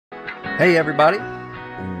Hey everybody,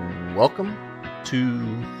 welcome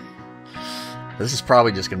to... This is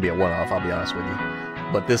probably just going to be a one-off, I'll be honest with you.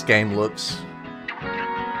 But this game looks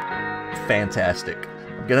fantastic.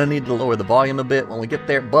 I'm going to need to lower the volume a bit when we get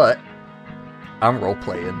there, but I'm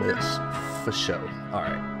role-playing this for show.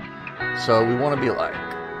 Alright, so we want to be like...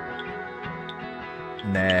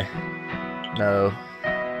 Nah. No.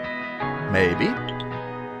 Maybe.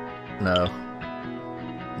 No.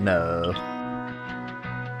 No.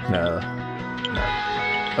 No. No.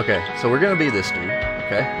 Okay, so we're gonna be this dude,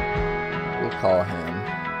 okay? We'll call him...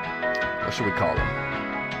 What should we call him?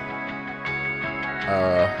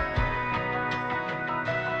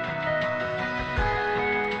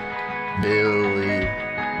 Billy...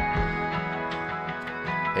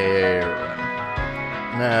 Aaron.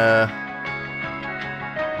 Nah.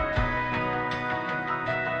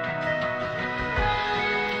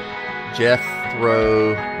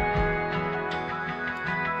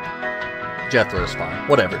 Jethro's fine.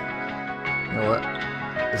 Whatever. You know what?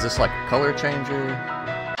 Is this like a color changer?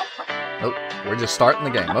 Nope. We're just starting the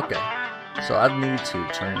game. Okay. So I need to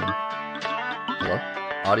turn... Hello?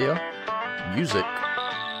 Audio? Music?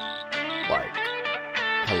 Like...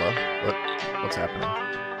 Hello? What's happening?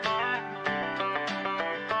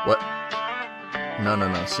 What? No.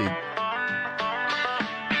 See...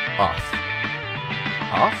 Off.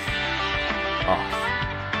 Off? Off.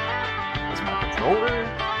 Is my controller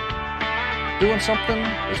doing something?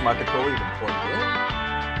 Is my controller even plugged in?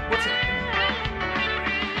 What's happening?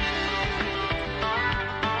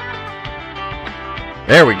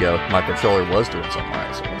 There we go. My controller was doing something.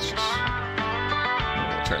 Alright, so let's just...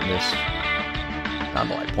 I'm gonna turn this down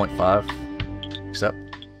to like 0.5. Except...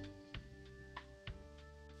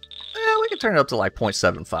 Yeah, we can turn it up to like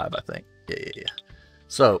 0.75, I think. Yeah.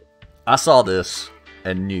 So, I saw this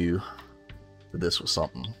and knew that this was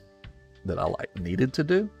something that I like needed to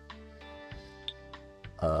do.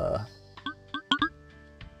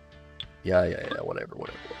 Yeah, whatever.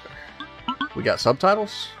 We got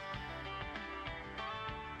subtitles?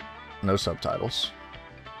 No subtitles.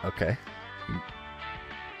 Okay. You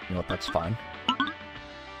know what, that's fine.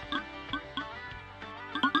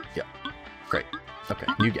 Yep. Great. Okay,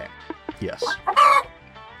 new game. Yes.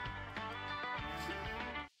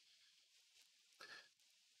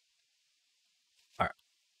 Alright.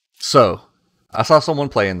 So, I saw someone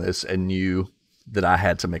playing this and knew that I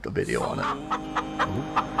had to make a video on it.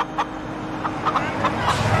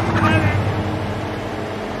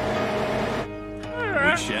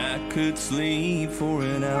 Wish I could sleep for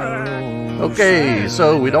an hour. Okay,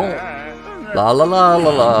 so we don't...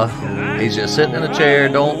 La. He's just sitting in a chair,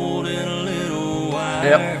 don't...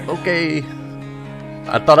 Yep, okay.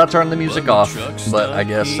 I thought I turned the music off, but I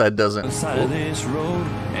guess that doesn't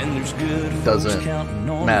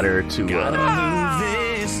matter to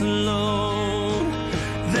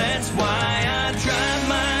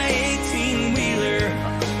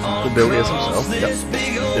Uncle Billy is himself. Yep.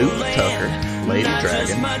 Duke Tucker, Lady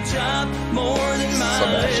Dragon,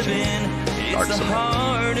 Sebastian, Dark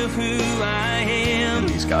Samantha.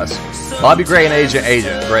 These guys. Bobby Gray and Agent.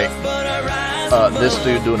 Great. This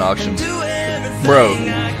dude doing auctions. Bro,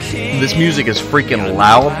 this music is freaking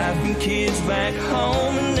loud.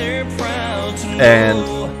 And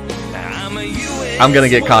I'm gonna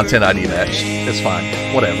get content ID matched. It's fine.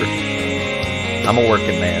 Whatever. I'm a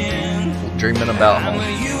working man. Dreaming about home. I'm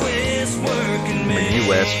a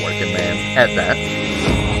U.S. working man. At that.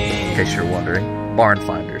 In case you're wondering. Barn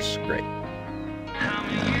Finders. Great.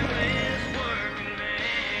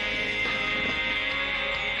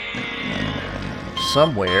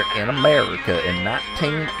 Somewhere in America in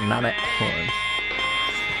 1991.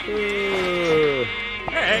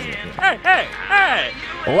 Hey!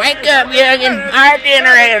 Wake up, youngin'! Our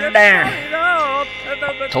dinner is down.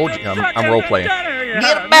 Told you, I'm role playing.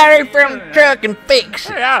 Get a battery from the truck and fix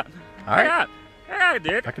it. Yeah. Alright. I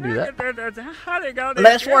did. I can do that. How they go?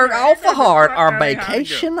 Let's work awful hard. Our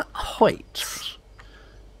vacation waits.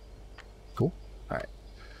 Cool. Alright.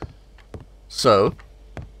 So,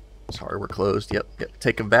 sorry, we're closed. Yep.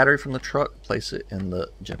 Take a battery from the truck, place it in the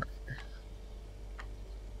generator.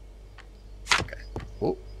 Okay.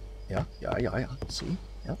 Oh. Yeah. See?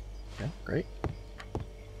 Yep. Yeah, great.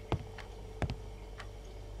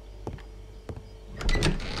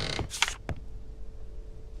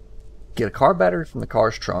 Get a car battery from the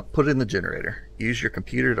car's trunk, put it in the generator. Use your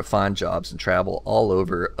computer to find jobs and travel all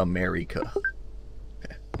over America.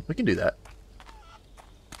 Okay, we can do that.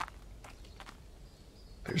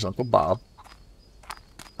 There's Uncle Bob.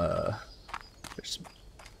 There's...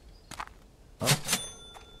 Oh.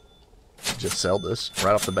 Just sell this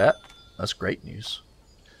right off the bat. That's great news.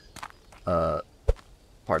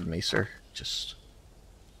 Pardon me, sir. Just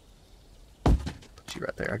put you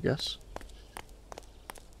right there, I guess.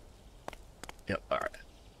 Yep, alright.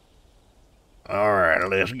 Alright,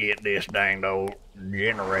 let's get this dang old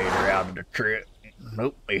generator out of the truck.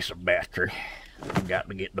 Nope, it's a battery. I've got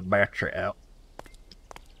to get the battery out.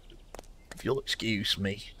 If you'll excuse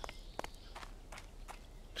me.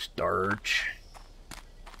 Starch.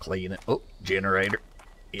 Clean it. Oh, generator.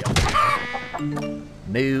 Yep.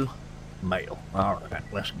 New mail. Alright,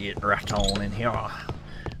 let's get right on in here.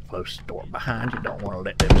 Close the door behind you. Don't want to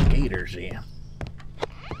let them skaters in.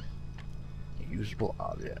 Usable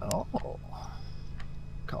object. Oh.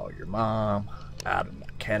 Call your mom. Out of my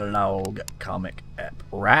catalog. Comic app.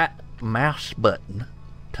 Right mouse button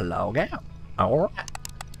to log out. Alright.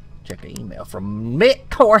 Check an email from Mick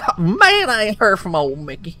Cord. Man, I ain't heard from old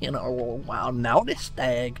Mickey in a while. Naughty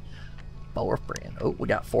stag. For a friend. Oh, we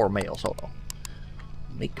got 4 mails. Hold on.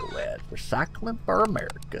 Miko ad. Recycling for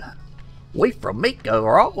America. We from Miko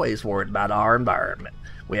are always worried about our environment.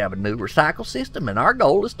 We have a new recycle system, and our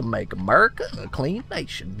goal is to make America a clean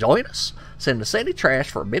nation. Join us. Send the city trash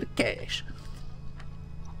for a bit of cash.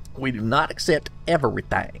 We do not accept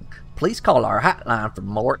everything. Please call our hotline for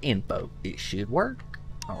more info. It should work.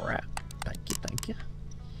 Alright. Thank you, thank you.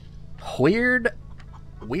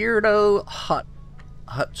 Weirdo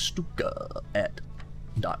Hutstuka at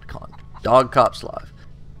 .com. Dog Cops Live.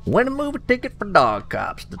 Win a movie ticket for Dog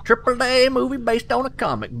Cops, the AAA movie based on a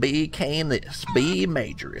comic. Be can this, be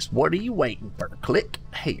majorist. What are you waiting for? Click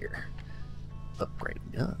here. Upgrade.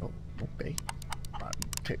 Oh, okay. I'll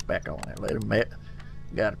check back on that later, Matt.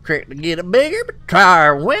 Got a trick to get it bigger, but try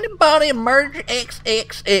our Winning Body Emerger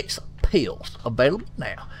XXX pills. Available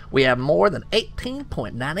now. We have more than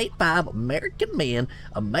 18.985 American men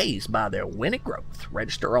amazed by their winning growth.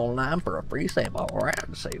 Register online for a free sample. Alright,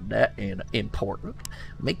 save that in important.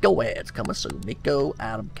 Miko ads coming soon. Miko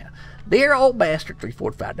Adam. Dear old bastard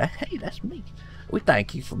 345. Hey, that's me. We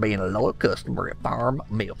thank you for being a loyal customer at Farm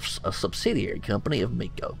Milfs, a subsidiary company of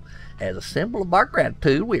Miko. As a symbol of our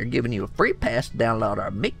gratitude, we are giving you a free pass to download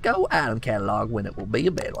our Miko item catalog when it will be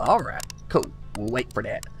available. Alright, cool. We'll wait for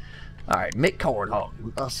that. Alright, Mick Cornhole.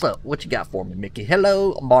 What's up? What you got for me, Mickey?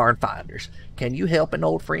 Hello, Barn Finders. Can you help an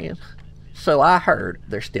old friend? So I heard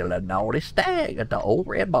there's still a naughty stag at the old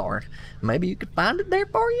red barn. Maybe you could find it there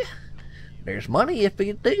for you? There's money if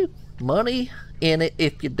you do. Money in it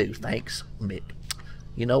if you do. Thanks, Mick.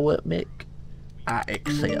 You know what, Mick? I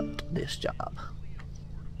accept this job.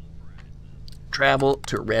 Travel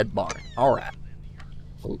to Red Barn. Alright.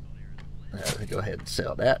 Go ahead and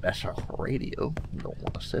sell that. That's our radio. You don't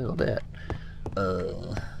want to sell that.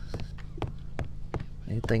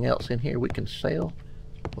 Anything else in here we can sell?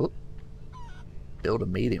 Oh, build a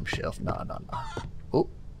medium shelf. No. Oh,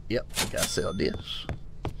 yep. We gotta sell this.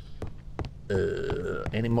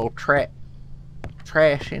 Any more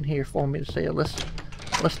trash in here for me to sell?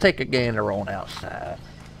 Let's take a gander on outside.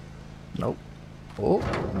 Nope. Oh,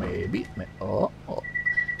 maybe. Oh.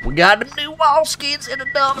 We got the new wall skins in the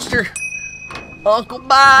dumpster. Uncle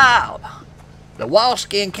Bob. The wall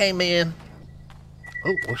skin came in.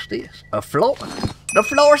 Oh, what's this? A floor. The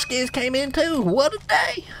floor skins came in too. What a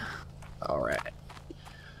day. Alright.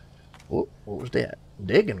 Oh, what was that?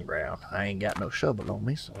 Digging ground. I ain't got no shovel on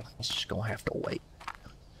me, so I'm just gonna have to wait.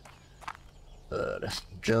 That's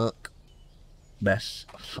junk. That's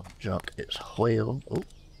some junk as well. Oh,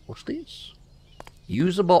 what's this?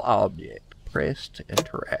 Usable object. Press to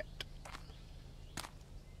interact.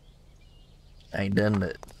 Ain't done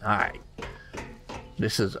that. Alright.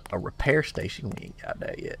 This is a repair station. We ain't got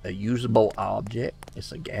that yet. A usable object.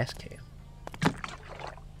 It's a gas can.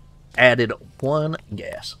 Added 1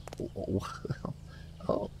 gas.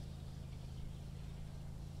 Oh.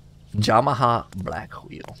 Yamaha black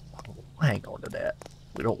wheel. Hang on to that.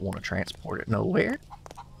 We don't want to transport it nowhere.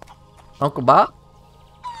 Uncle Bob?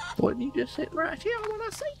 Wasn't you just sitting right here when I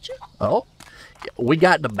seen you? Oh. We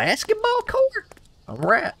got the basketball court.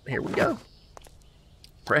 Alright. Here we go.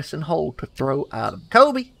 Press and hold to throw item.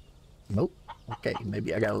 Kobe! Nope. Okay,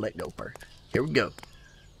 maybe I gotta let go first. Here we go.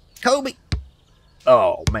 Kobe!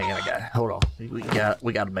 Oh man, I got it. Hold on.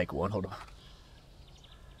 We gotta make one. Hold on.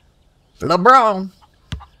 LeBron!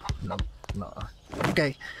 Nope. No.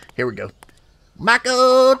 Okay, here we go.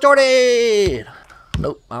 Michael Jordan!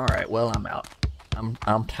 Nope. Alright, well I'm out.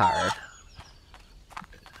 I'm tired.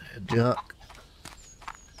 Junk.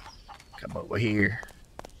 Come over here.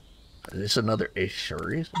 Is this another? It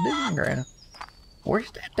sure is a digging ground.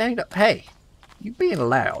 Where's that dang up? Hey, you being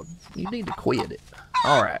loud. You need to quit it.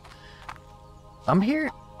 Alright. I'm here.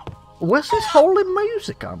 What's this holy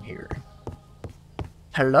music I'm hearing?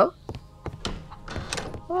 Hello?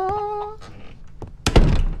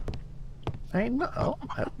 Ain't no. Oh,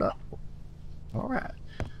 that's not. All right.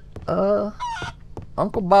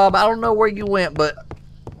 Uncle Bob, I don't know where you went, but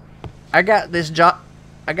I got this job.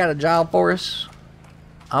 I got a job for us.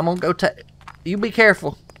 I'm gonna go take. You be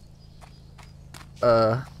careful.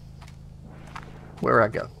 Where I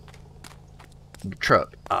go? The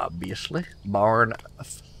truck, obviously. Barn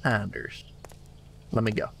finders. Let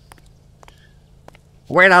me go.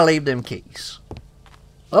 Where'd I leave them keys?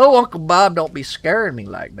 Oh, Uncle Bob, don't be scaring me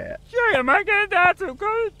like that. Yeah, man, get that too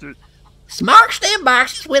good. Smart stem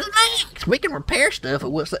boxes with an axe. We can repair stuff.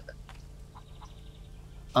 What's that?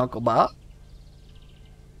 Uncle Bob?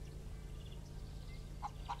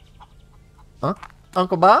 Huh?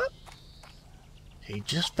 Uncle Bob? He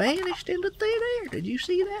just vanished into thin air. Did you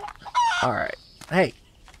see that? Alright. Hey.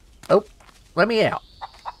 Oh, let me out.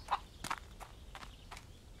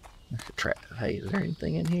 Hey, is there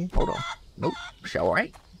anything in here? Hold on. Nope. Sure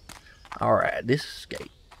ain't. Alright, this is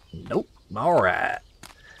gate. Nope. Alright.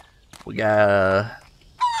 We got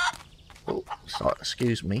oh, sorry,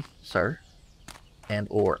 excuse me, sir. And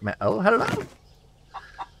or oh, hello.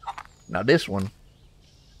 Now this one.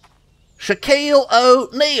 Shaquille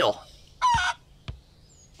O'Neal.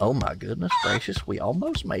 Oh my goodness gracious, we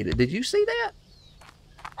almost made it. Did you see that?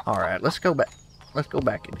 Alright, let's go back. Let's go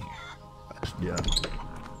back in here. Let's jump.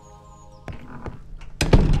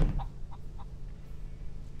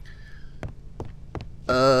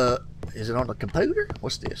 Is it on the computer?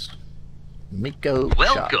 What's this? Miko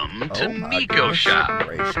Welcome Shop. to Oh, my Miko goodness Shop.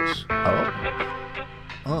 Gracious.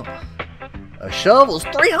 Oh. A shovel's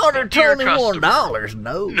 $321.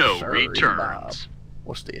 No, No sir, returns. Bob.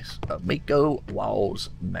 What's this? A Miko Walls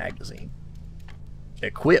magazine.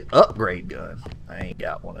 Equip upgrade gun. I ain't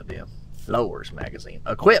got one of them. Flowers magazine.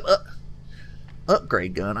 Equip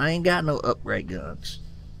upgrade gun. I ain't got no upgrade guns.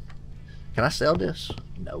 Can I sell this?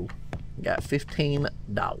 No. Got $15.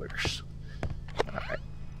 Alright.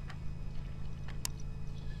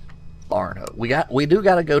 Barn hub. We do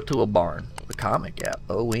gotta go to a barn. The comic app.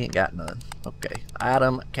 Oh, we ain't got none. Okay.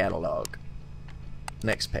 Item catalog.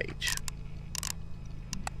 Next page.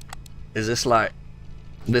 Is this like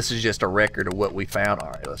this is just a record of what we found?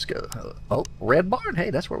 Alright, let's go. Oh, Red Barn. Hey,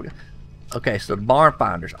 that's where we go. Okay, so the Barn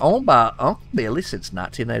Finders, owned by Uncle Billy since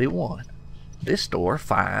 1981. This store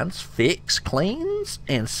finds, fixes, cleans,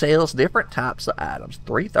 and sells different types of items.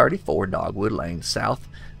 334 Dogwood Lane, South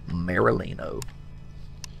Marilino.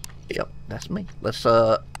 Yep, that's me. Let's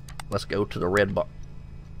go to the Red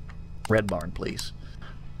Barn, please.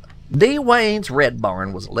 D. Wayne's Red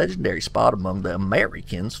Barn was a legendary spot among the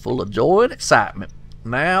Americans, full of joy and excitement.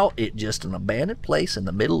 Now it's just an abandoned place in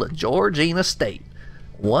the middle of Georgina State.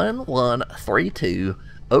 1132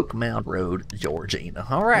 Oak Mound Road, Georgina.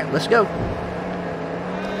 All right, let's go.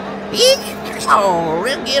 Oh,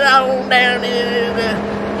 let's get on down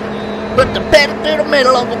here. Put the pedal to the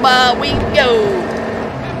middle, Uncle Bob. We go.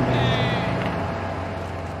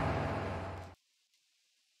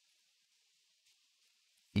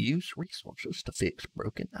 Use resources to fix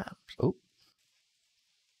broken items. Oh.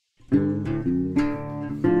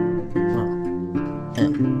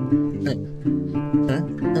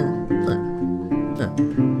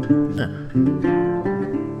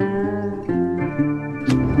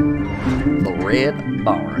 The Red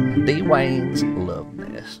Barn. D. Wayne's Love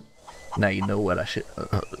Nest. Now you know what I should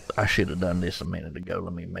have done this a minute ago.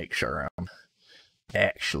 Let me make sure I'm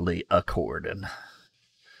actually according.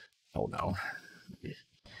 Hold on.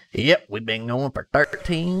 Yep, we've been going for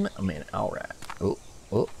 13 minutes. All right. Oh,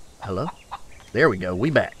 hello. There we go. We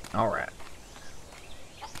back. All right.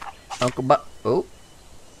 Uncle Bob. Oh.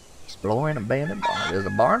 Exploring abandoned barn. As a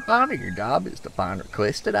barn finder, your job is to find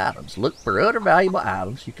requested items. Look for other valuable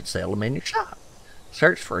items. You can sell them in your shop.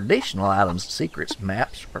 Search for additional items and secrets.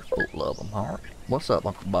 Maps are full of them. All right. What's up,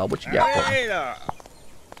 Uncle Bob? What you got for me?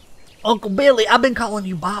 Uncle Billy, I've been calling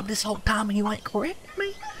you Bob this whole time and you ain't corrected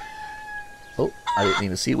me. Oh, I didn't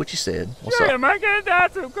even see what you said. What's Yeah, up? man, get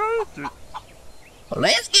that too good. Well,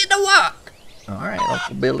 let's get to work. All right,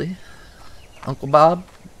 Uncle Billy. Uncle Bob.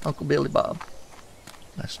 Uncle Billy Bob.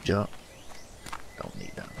 Let's jump. Don't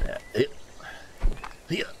need none of that.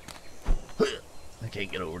 I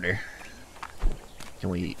can't get over there. Can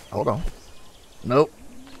we... Hold on. Nope.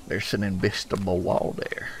 There's an invisible wall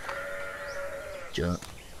there. Jump.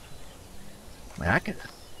 Man,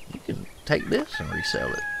 you can take this and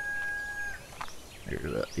resell it.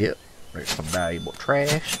 There's yep. There's some valuable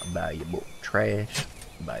trash. Valuable trash.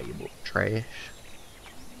 Valuable trash.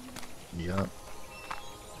 Jump.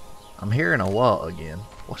 I'm hearing a wall again.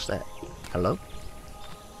 What's that? Hello?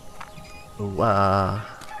 Ooh,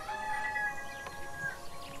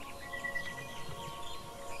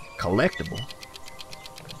 collectible.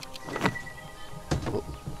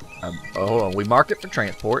 Oh, we marked it for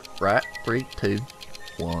transport. Right? 3, 2,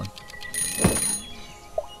 1.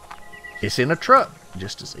 It's in a truck.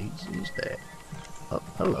 Just as easy as that. Oh,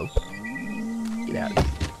 hello. Get out of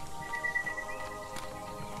here.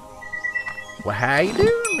 Well, how you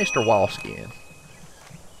doing, Mr. Walskin?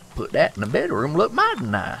 Put that in the bedroom. Look mighty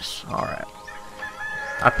nice. Alright.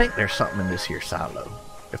 I think there's something in this here silo,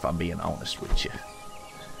 if I'm being honest with you.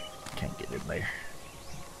 Can't get in there.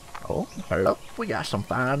 Oh, hello. We got some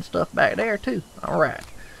fine stuff back there, too. Alright.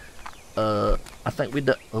 I think we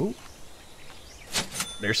done... Oh.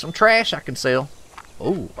 There's some trash I can sell.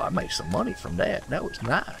 Oh, I made some money from that. That was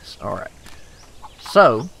nice. Alright.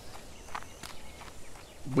 So,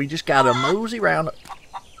 we just gotta mosey around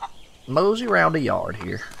the yard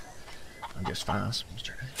here. And just find some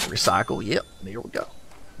recycle. Yep, there we go.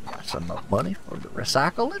 Got some money for the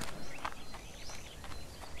recycling.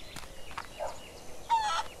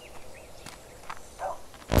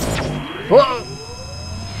 Whoa!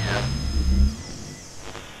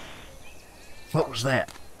 What was that?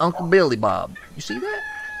 Uncle Billy Bob. You see that?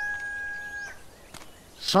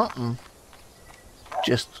 Something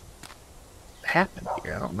just happened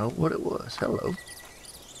here. I don't know what it was. Hello.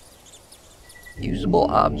 Usable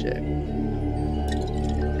object.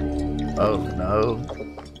 Oh no.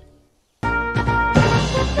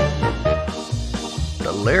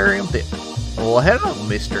 Delirium Pit. Well, hello,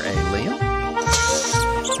 Mr. Alien.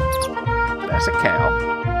 That's a cow.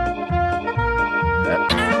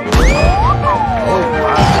 Oh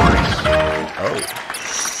my goodness. Oh.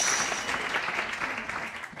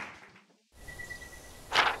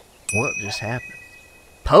 What just happened?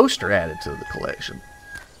 Poster added to the collection.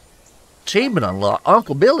 Achievement unlocked.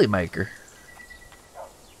 Uncle Billy Maker.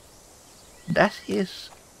 That's his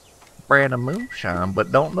brand of moonshine,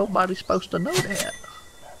 but don't nobody supposed to know that.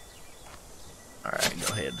 Alright,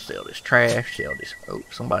 go ahead and sell this trash. Sell this. Oh,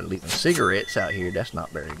 somebody leaving cigarettes out here. That's not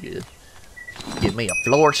very good. Get me a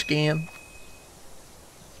floor skin.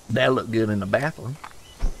 That'll look good in the bathroom,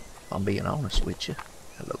 if I'm being honest with you.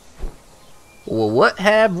 Hello. Well, what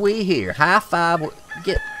have we here? High five.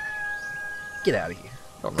 Get out of here.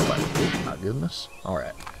 Don't know about it. Oh, my goodness.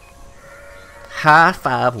 Alright. High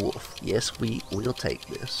five wolf. Yes, we will take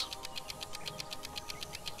this.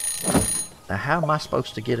 Now, how am I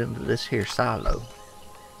supposed to get into this here silo?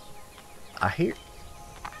 I hear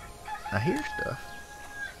stuff,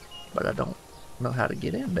 but I don't know how to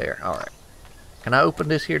get in there. Alright. Can I open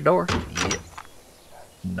this here door? Yeah.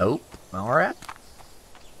 Nope. Alright.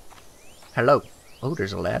 Hello. Oh,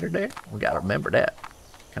 there's a ladder there. We gotta remember that.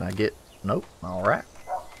 Can I get... Nope. Alright.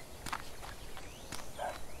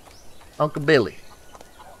 Uncle Billy.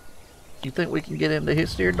 You think we can get into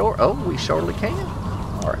his steer door? Oh, we surely can.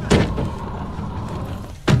 Alright.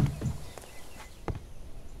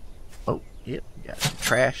 Oh, yep. Got some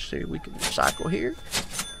trash so we can recycle here.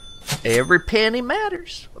 Every penny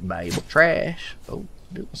matters. Valuable trash. Oh,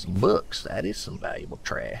 doing some books. That is some valuable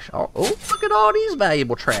trash. Oh, look at all these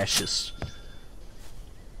valuable trashes.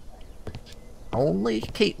 Only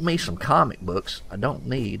keep me some comic books. I don't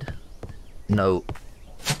need no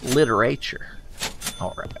literature.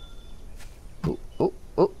 Alright.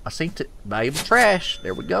 Oh, I seen it. Valuable trash.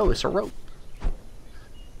 There we go. It's a rope.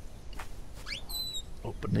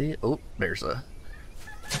 Open it. Oh, there's a...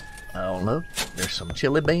 I don't know. There's some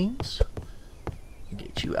chili beans.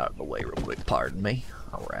 Get you out of the way real quick. Pardon me.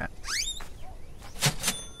 Alright.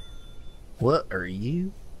 What are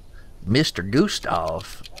you? Mr.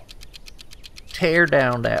 Gustav. Tear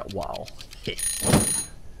down that wall.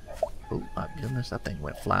 Oh my goodness, that thing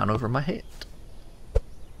went flying over my head.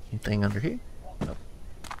 Anything under here? Nope.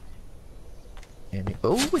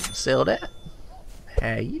 Oh, we can sell that.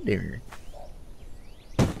 How you doing?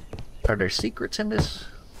 Are there secrets in this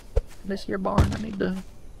here barn? I need to...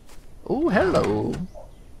 Oh, hello.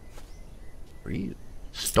 Where are you?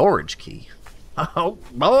 Storage key. Oh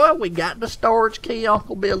boy, we got the storage key,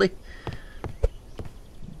 Uncle Billy.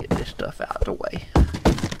 Get this stuff out of the way.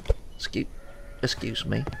 Excuse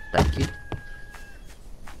me. Thank you.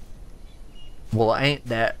 Well, ain't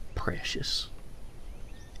that precious?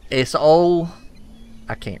 It's all...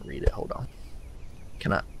 I can't read it. Hold on.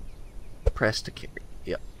 Can I press to carry?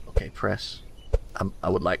 Yep. Okay, press. I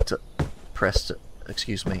would like to press to...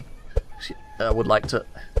 Excuse me. I would like to...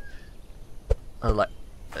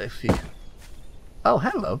 If you... Oh,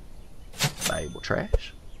 hello. Valuable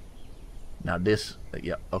trash. Now this...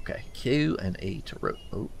 Yep. Okay. Q and E to root.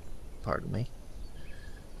 Oh, pardon me.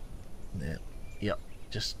 Yep.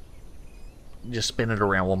 Just spin it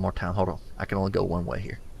around one more time. Hold on. I can only go one way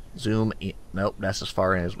here. Zoom in. Nope, that's as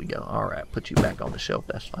far as we go. Alright, put you back on the shelf.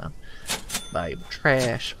 That's fine. Valuable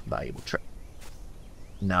trash. Valuable trash.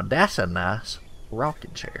 Now that's a nice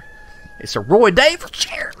rocking chair. It's a Roy Davis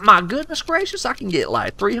chair. My goodness gracious, I can get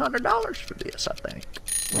like $300 for this, I think.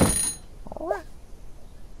 Alright.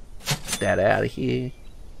 Get that out of here.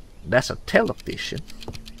 That's a television.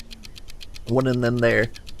 One of them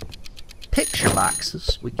there picture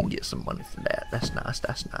boxes. We can get some money for that. That's nice,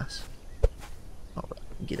 that's nice.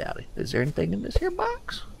 Alright, get out of here. Is there anything in this here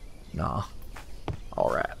box? Nah.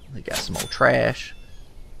 Alright, we got some more trash.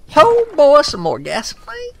 Oh boy, some more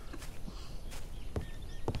gasoline.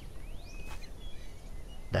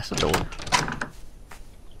 That's a door.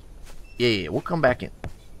 Yeah, we'll come back in.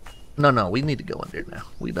 No, we need to go in there now.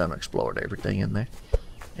 We done explored everything in there.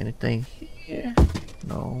 Anything here?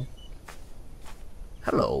 No.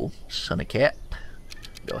 Hello, Sonny Cat.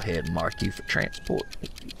 Go ahead and mark you for transport.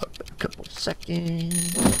 Up in a couple of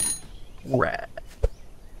seconds. Right.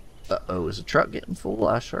 Uh-oh, is the truck getting full?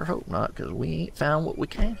 I sure hope not, because we ain't found what we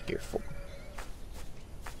came here for.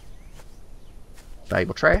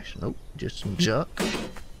 Valuable trash? Nope, just some junk.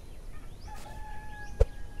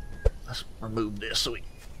 Let's remove this so we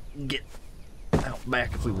can get out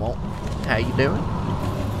back if we want. How you doing?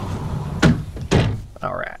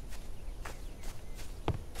 Alright.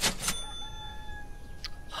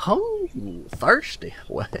 Oh, thirsty.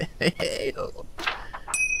 Well,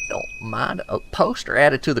 don't mind a poster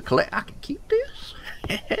added to the collect. I can keep this.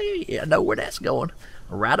 Yeah, I know where that's going.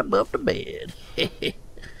 Right above the bed.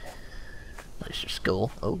 That's your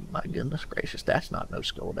skull. Oh my goodness gracious, that's not no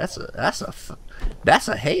skull. That's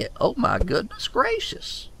a head. Oh my goodness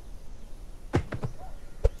gracious.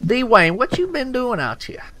 D-Wayne, what you been doing out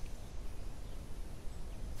here?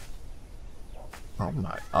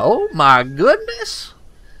 Oh my goodness.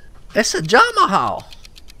 It's a Yamaha.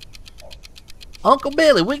 Uncle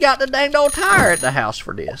Billy, we got the dang old tire at the house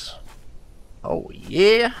for this. Oh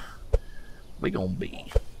yeah. We gonna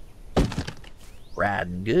be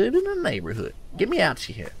riding good in the neighborhood. Get me out of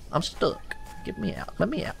here. I'm stuck. Get me out. Let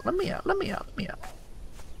me out. Let me out. Let me out. Let me out.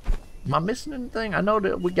 Am I missing anything? I know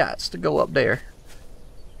that we got to go up there.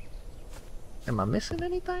 Am I missing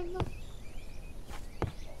anything though?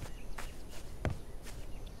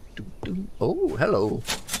 Oh, hello.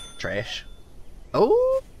 Trash.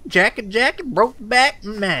 Oh, Jacket broke back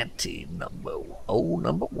 90 number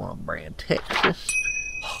 1 brand Texas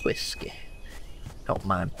whiskey. Don't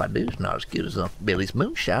mind if I do. It's not as good as Uncle Billy's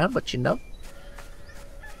moonshine, but you know,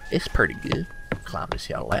 it's pretty good. Climb this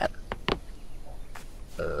here ladder.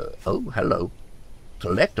 Oh, hello.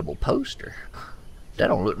 Collectible poster. That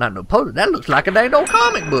don't look like no poster. That looks like a dang old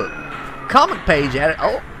comic book. Comic page at it.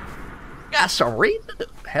 Oh, got some reading to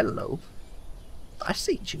do. Hello. I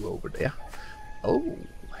see you over there. Oh,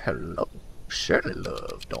 hello. Surely,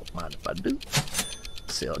 love. Don't mind if I do.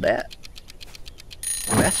 Sell that.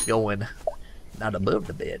 That's going not above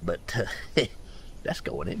the bed, but that's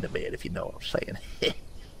going in the bed, if you know what I'm saying.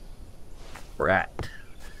 Right.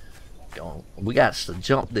 We got to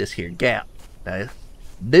jump this here gap. Now,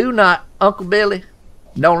 do not, Uncle Billy,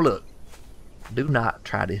 don't look. Do not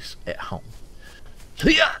try this at home.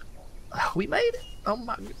 We made it. Oh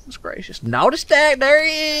my goodness gracious. Notice that. There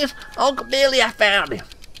he is. Uncle Billy, I found him.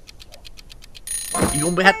 You're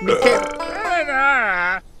going to have to be careful.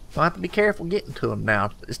 You'll have to be careful getting to him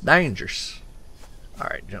now. It's dangerous.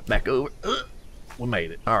 Alright, jump back over. We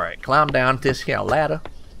made it. Alright, climb down this here ladder.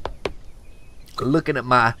 Looking at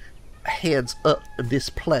my heads up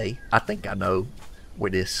display, I think I know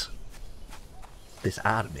where this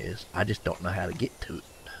item is. I just don't know how to get to it.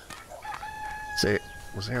 So,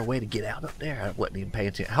 was there a way to get out up there? I wasn't even paying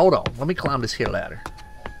attention. Hold on, let me climb this here ladder.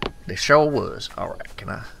 There sure was. Alright, can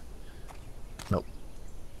I? Nope.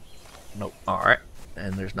 Nope, alright.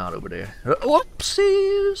 And there's not over there.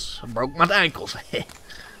 Whoopsies! I broke my ankles.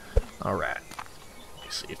 Alright.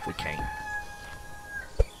 Let's see if we can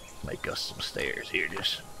make us some stairs here.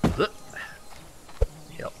 Just.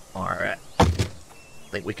 Yep, alright.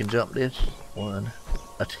 Think we can jump this? 1,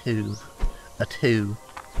 a 2, a 2.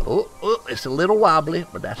 Oh, it's a little wobbly,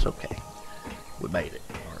 but that's okay. We made it.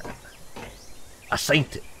 Alright. I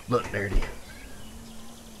synced it. Look, there it is.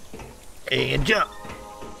 And jump.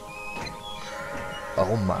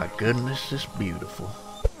 Oh my goodness, it's beautiful.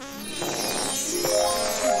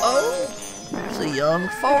 Oh, it's a young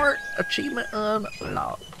fart. Achievement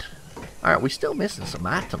unlocked. Alright, we're still missing some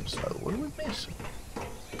items though. What are we missing?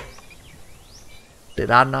 Did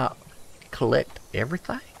I not collect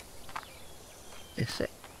everything? Let's see.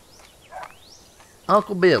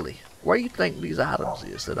 Uncle Billy, where you think these items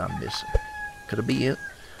is that I'm missing? Could it be in?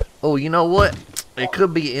 Oh, you know what? It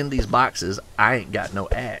could be in these boxes. I ain't got no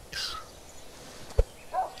axe.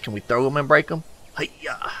 Can we throw them and break them?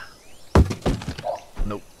 Hey-ya.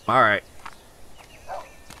 Nope. Alright.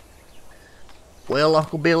 Well,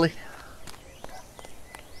 Uncle Billy,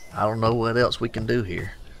 I don't know what else we can do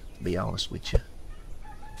here, to be honest with you.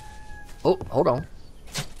 Oh, hold on.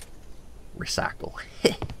 Recycle.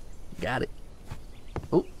 Got it.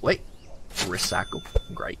 Oh, wait. Recycle.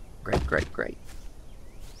 Great.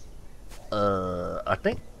 I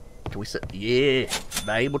think, can we set, yeah,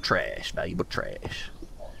 valuable trash.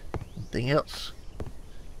 Anything else?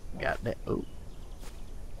 Got that. Oh.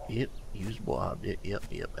 Yep, usable object. Yep,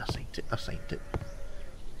 I seen it.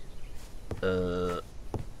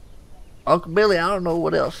 Uncle Billy, I don't know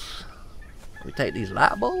what else. We take these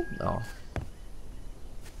light bulbs? No.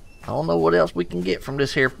 I don't know what else we can get from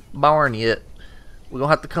this here barn yet. We're gonna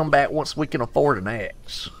have to come back once we can afford an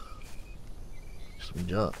axe. Some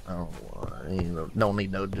junk. I don't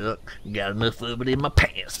need no junk. Got enough of it in my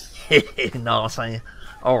pants. You know what I'm saying?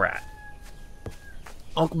 Alright.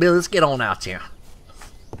 Uncle Billy, let's get on out here.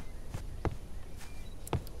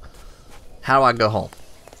 How do I go home?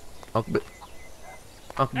 Uncle Billy.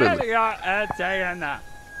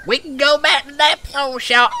 We can go back to that pawn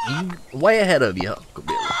shop. You way ahead of you, Uncle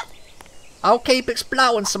Billy. I'll keep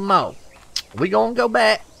exploring some more. We gonna go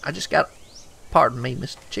back. I just got, pardon me,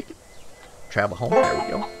 Mr. Chicken. Travel home, there we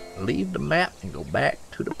go. Leave the map and go back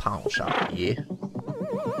to the pawn shop, yeah.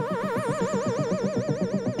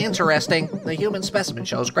 Interesting. The human specimen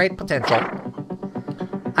shows great potential.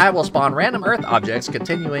 I will spawn random Earth objects,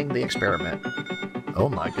 continuing the experiment. Oh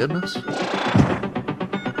my goodness.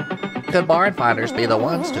 Could barn finders be the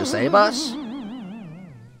ones to save us?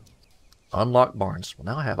 Unlock barns. Well,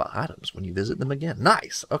 now I have items when you visit them again.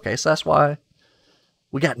 Nice. Okay, so that's why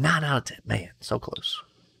we got 9 out of 10. Man, so close.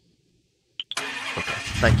 Okay,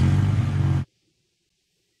 thank you.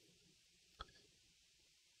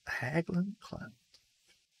 Haglin Cloud.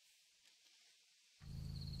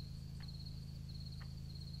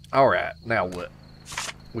 Alright, now what?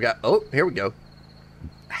 We got, oh, here we go.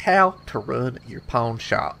 How to run your pawn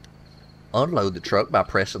shop. Unload the truck by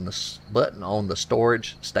pressing the button on the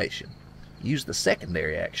storage station. Use the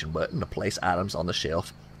secondary action button to place items on the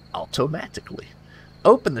shelf automatically.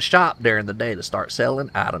 Open the shop during the day to start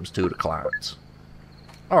selling items to the clients.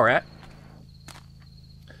 Alright.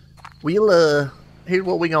 We'll, here's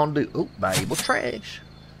what we gonna do. Oh, valuable trash.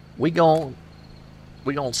 We gonna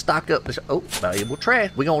stock up the, oh, valuable trash.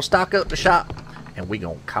 We gonna stock up the shop and we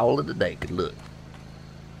gonna call it a day. Good look.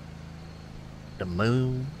 The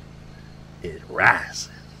moon is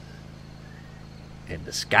rising and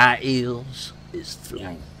the sky is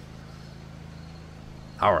through.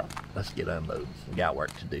 Alright, let's get unloaded. We got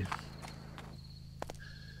work to do.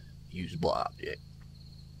 Usable object.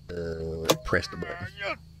 Press the button.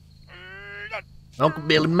 Uncle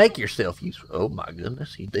Billy, make yourself useful. Oh my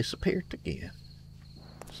goodness, he disappeared again.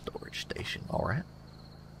 Storage station, alright.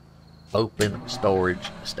 Open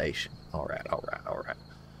storage station. Alright.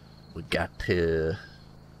 We got to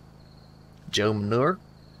Joe Manure.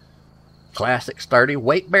 Classic sturdy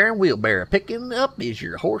weight bearing wheelbarrow. Picking up is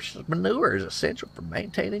your horse's manure is essential for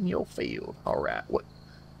maintaining your field. Alright, what?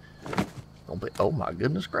 Oh my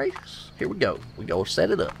goodness gracious. Here we go. We go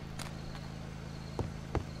set it up.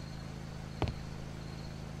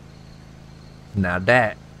 Now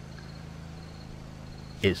that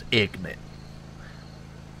is ignorant.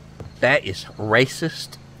 That is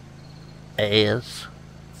racist as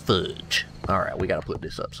fudge. Alright, we gotta put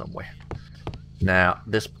this up somewhere. Now,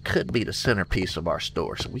 this could be the centerpiece of our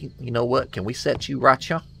store. So you know what? Can we set you right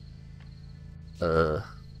here? No,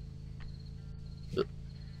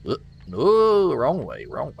 wrong way.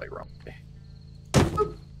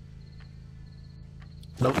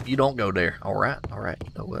 Nope, you don't go there. Alright,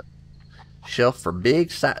 you know what? Shelf for big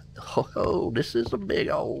size. Oh, this is a big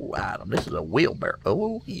old item. This is a wheelbarrow.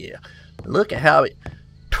 Oh, yeah. Look at how it...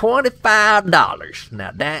 $25. Now,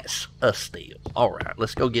 that's a steal. Alright,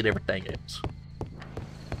 let's go get everything else.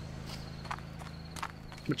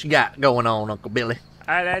 What you got going on, Uncle Billy?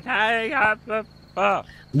 Those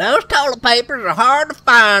toilet papers are hard to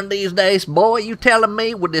find these days. Boy, you telling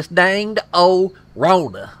me with this danged old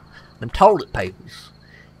Rona. Them toilet papers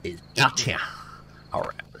is gotcha.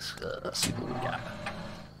 Alright, let's see what we got.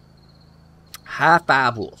 High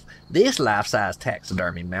Five Wolf. This life-size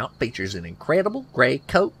taxidermy mount features an incredible gray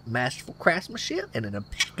coat, masterful craftsmanship, and an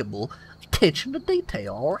impeccable attention to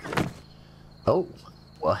detail. Alright. Oh,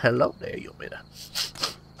 well, hello there, you minute.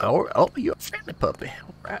 Oh, you're a friendly puppy.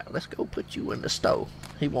 Alright, let's go put you in the stove.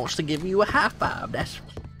 He wants to give you a high five. That's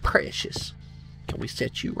precious. Can we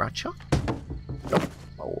set you right here? Nope.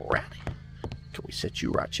 Alrighty. Can we set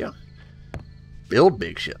you right here? Build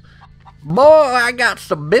big ship. Boy, I got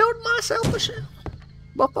to build myself a ship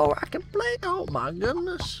before I can play. Oh my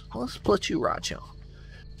goodness. Let's put you right here.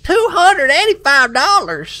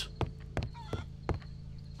 $285.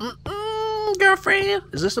 Girlfriend,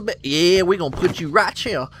 is this a bit? Yeah, we're gonna put you right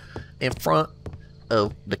here in front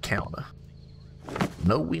of the counter.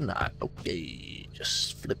 No, we not. Okay,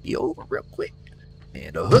 just flip you over real quick.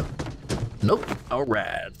 And nope. All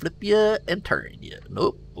right, flip you and turn you.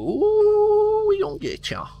 Nope. Ooh, we gonna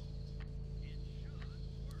get you.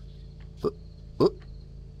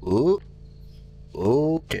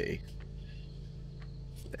 Okay.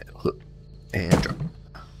 And drop.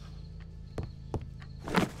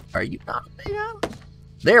 Are you not there?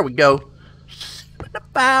 There we go.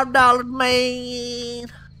 $5, man.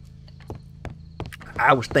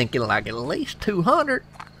 I was thinking like at least 200.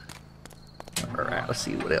 All right, let's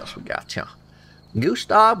see what else we got, y'all.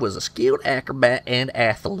 Gustav was a skilled acrobat and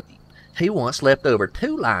athlete. He once left over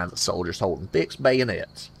 2 lines of soldiers holding fixed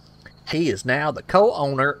bayonets. He is now the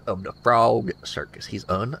co-owner of the Frog Circus. He's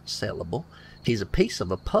unsellable. He's a piece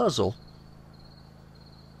of a puzzle.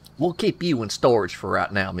 We'll keep you in storage for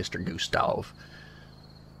right now, Mr. Gustav.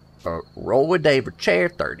 A Roy David chair,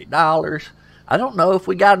 $30. I don't know if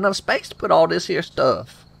we got enough space to put all this here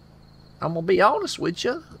stuff. I'm going to be honest with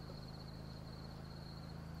you.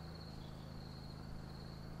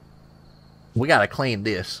 We got to clean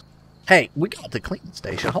this. Hey, we got the cleaning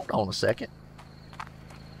station. Hold on a second.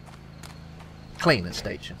 Cleaning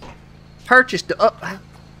station. Purchased the...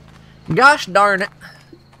 gosh darn it.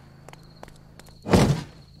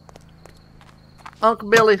 Uncle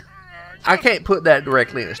Billy, I can't put that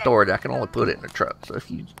directly in the storage. I can only put it in the truck. So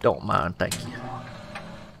if you don't mind, thank you.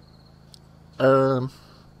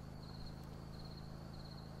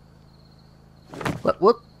 But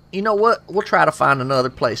you know what? We'll try to find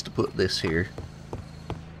another place to put this here.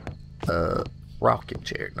 Rocking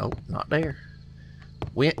chair. Nope, not there.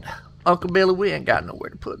 Uncle Billy, we ain't got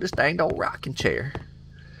nowhere to put this dang old rocking chair.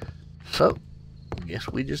 So, I guess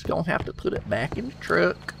we just gonna have to put it back in the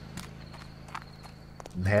truck.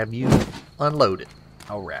 And have you unload it.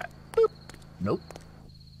 Alright. Boop. Nope.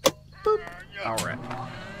 Boop. Alright.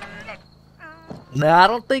 Now, I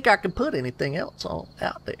don't think I can put anything else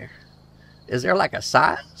out there. Is there like a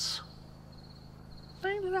size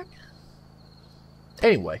thing that I can...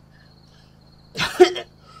 Anyway.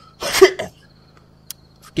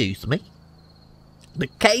 Excuse me. The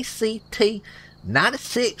KCT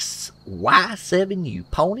 96Y7U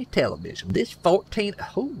Pony television. This 14,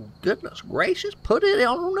 oh goodness gracious, put it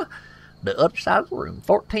on the other side of the room.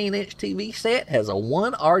 14-inch TV set has a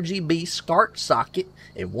 1 RGB SCART socket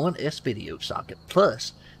and 1 S-video socket,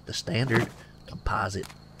 plus the standard composite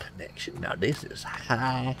connection. Now this is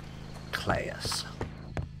high class.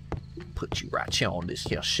 Put you right here on this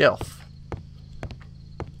here shelf.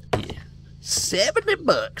 Yeah,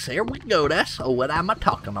 $70. There we go. That's what I'm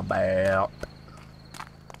talking about.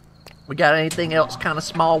 We got anything else kind of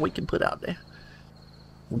small we can put out there?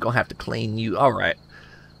 We're gonna have to clean you. All right.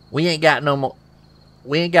 We ain't got no more.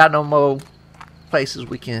 We ain't got no more places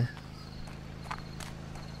we can.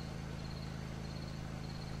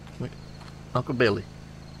 Uncle Billy,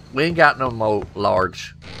 we ain't got no more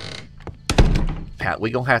large.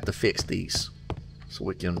 We gonna have to fix these so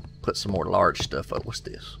we can put some more large stuff up. What's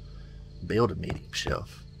this? Build a medium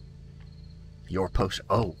shelf. Your poster.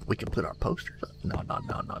 Oh, we can put our posters up. No.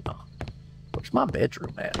 Where's my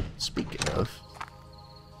bedroom at? Speaking of.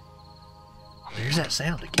 There's that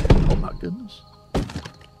sound again. Oh my goodness.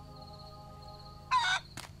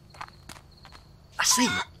 I see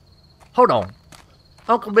it. Hold on.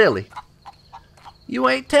 Uncle Billy. You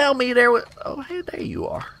ain't tell me there was... Oh, hey, there you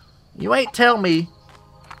are. You ain't tell me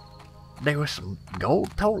there was some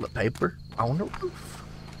gold toilet paper on the roof.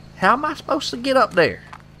 How am I supposed to get up there?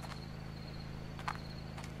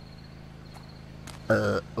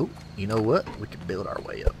 Oh, you know what? We can build our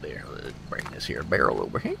way up there. Let's bring this here barrel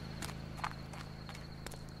over here.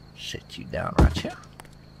 Set you down right here.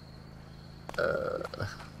 I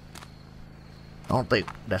don't think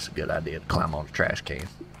that's a good idea to climb on the trash can.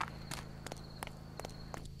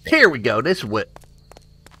 Here we go. This is what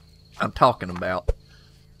I'm talking about.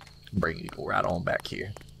 Bring you right on back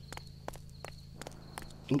here.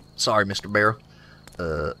 Oops, sorry, Mr. Barrel.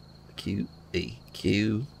 Q-E.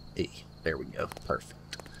 Q-E. There we go.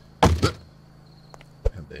 Perfect.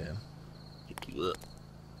 And then pick you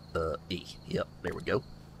up. E. Yep, there we go.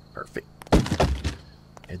 Perfect.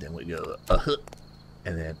 And then we go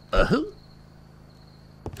and then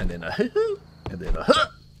and then and then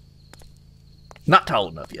Not tall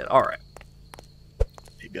enough yet. All right.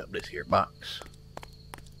 Pick up this here box.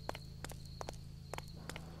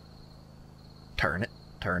 Turn it.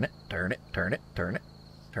 Turn it. Turn it. Turn it. Turn it.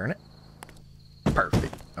 Turn it.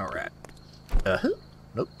 Perfect. All right.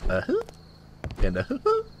 Nope. And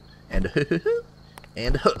And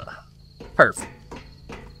and perfect.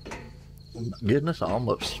 Oh my goodness, I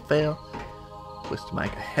almost fell. Twisted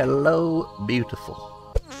Maker. Hello,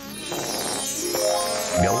 beautiful.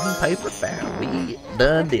 Golden paper found. We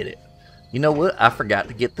done did it. You know what? I forgot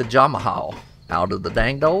to get the Yamaha out of the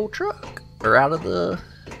danged old truck. Or out of the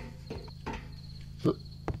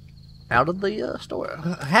store.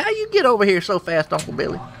 How you get over here so fast, Uncle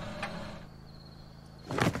Billy?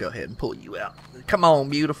 Go ahead and pull you out. Come on,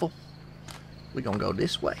 beautiful. We're gonna go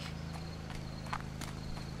this way.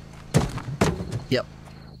 Yep.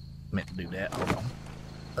 Meant to do that. Hold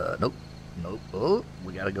on. Nope. Nope. Oh,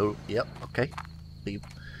 we gotta go. Yep. Okay.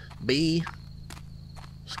 Be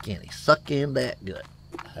skinny. Suck in that gut.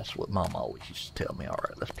 That's what Mom always used to tell me.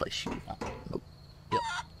 Alright, let's play shoot. Nope. Yep.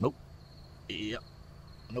 Nope. Yep.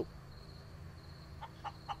 Nope.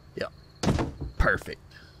 Yep. Perfect.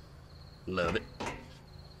 Love it.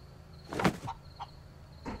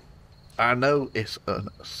 I know it's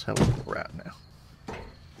unsellable right now,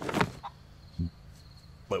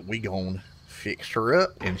 but we gonna fix her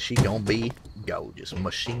up and she gonna be gorgeous.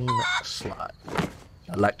 Machine slot.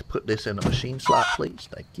 I'd like to put this in a machine slot, please.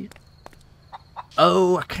 Thank you.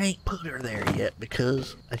 Oh, I can't put her there yet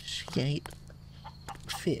because she ain't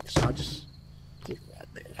fit. So I'll just get it right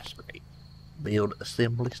there. That's great. Build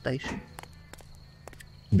assembly station.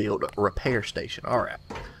 Build a repair station. All right,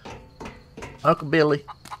 Uncle Billy.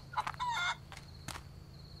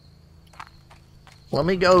 Let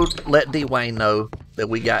me go let Dwayne know that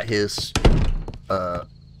we got his buck,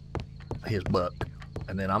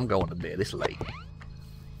 and then I'm going to bed. It's late.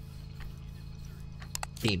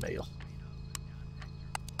 Email.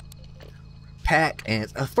 Pack and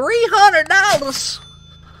 $300,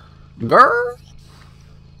 girl.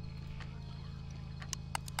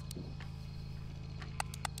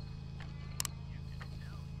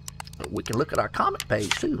 We can look at our comic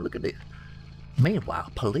page too. Look at this.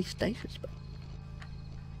 Meanwhile, police stations.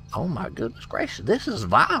 Oh my goodness gracious, this is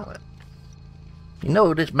violent. You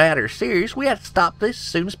know this matter is serious. We have to stop this as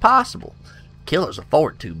soon as possible. Killers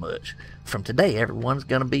afford too much. From today, everyone's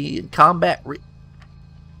gonna be in combat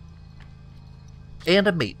and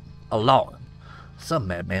a meeting. Alarm. Some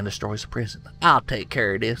madman destroys a prison. I'll take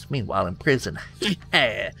care of this. Meanwhile, in prison.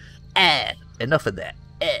 Enough of that.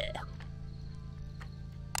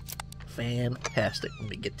 Fantastic. Let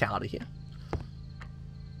me get out of here.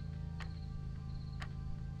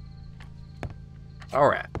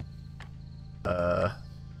 Alright.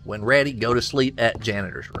 When ready, go to sleep at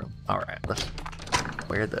janitor's room. Alright, let's...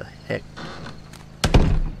 Where the heck...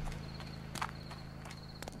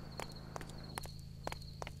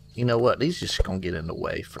 You know what? These just gonna get in the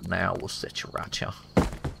way for now. We'll set you right, y'all.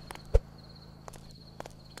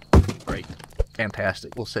 Great.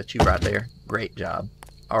 Fantastic. We'll set you right there. Great job.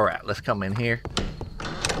 Alright, let's come in here.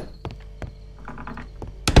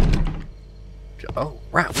 Oh,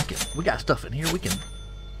 right, we got stuff in here. We can...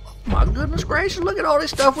 Oh, my goodness gracious, look at all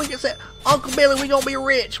this stuff we can set. Uncle Billy, we gonna be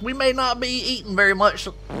rich. We may not be eating very much,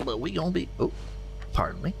 but we gonna be... Oh,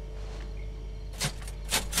 pardon me.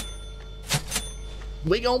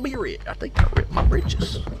 We gonna be rich. I think I ripped my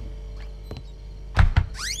britches.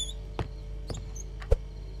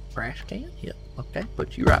 Trash can? Yep. Okay,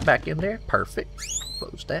 put you right back in there. Perfect.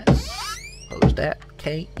 Close that. Close that.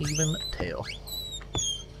 Can't even tell.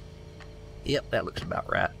 Yep, that looks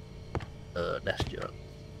about right. That's junk.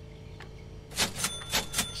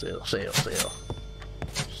 Sell, sell, sell.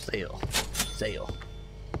 Sell, sell.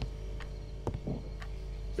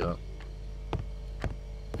 Junk.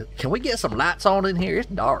 Can we get some lights on in here? It's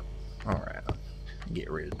dark. Alright. Get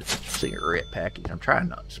rid of the cigarette package. I'm trying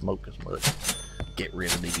not to smoke as much. Get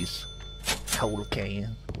rid of these total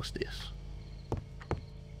can. What's this?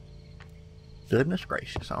 Goodness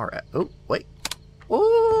gracious. Alright. Oh, wait.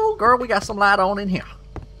 Oh, girl, we got some light on in here.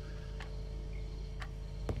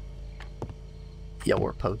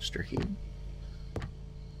 Your poster here.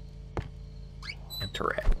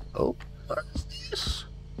 Interact. Oh, what is this?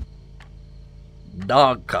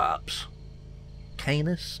 Dog cops.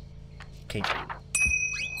 Canis.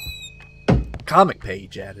 Comic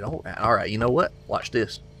page added. Alright, you know what? Watch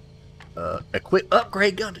this. Equip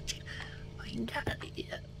upgrade gun to... I ain't got it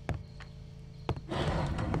yet.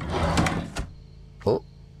 Oh.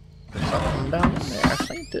 There's something down there. I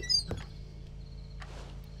seen it.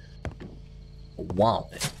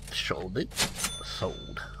 Wanted. Sold it.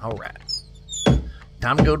 Sold. Alright.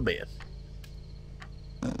 Time to go to bed.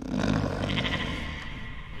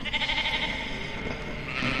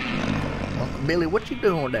 Uncle Billy, what you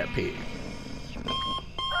doing with that pig?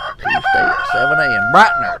 Tuesday at 7 a.m.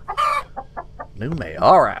 Brightener. New mail.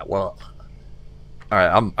 Alright, well.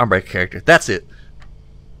 Alright, I'm breaking character. That's it.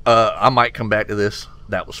 I might come back to this.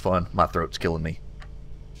 That was fun. My throat's killing me.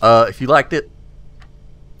 If you liked it,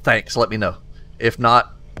 thanks. Let me know. If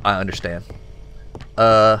not, I understand.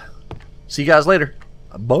 See you guys later.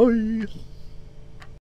 Bye.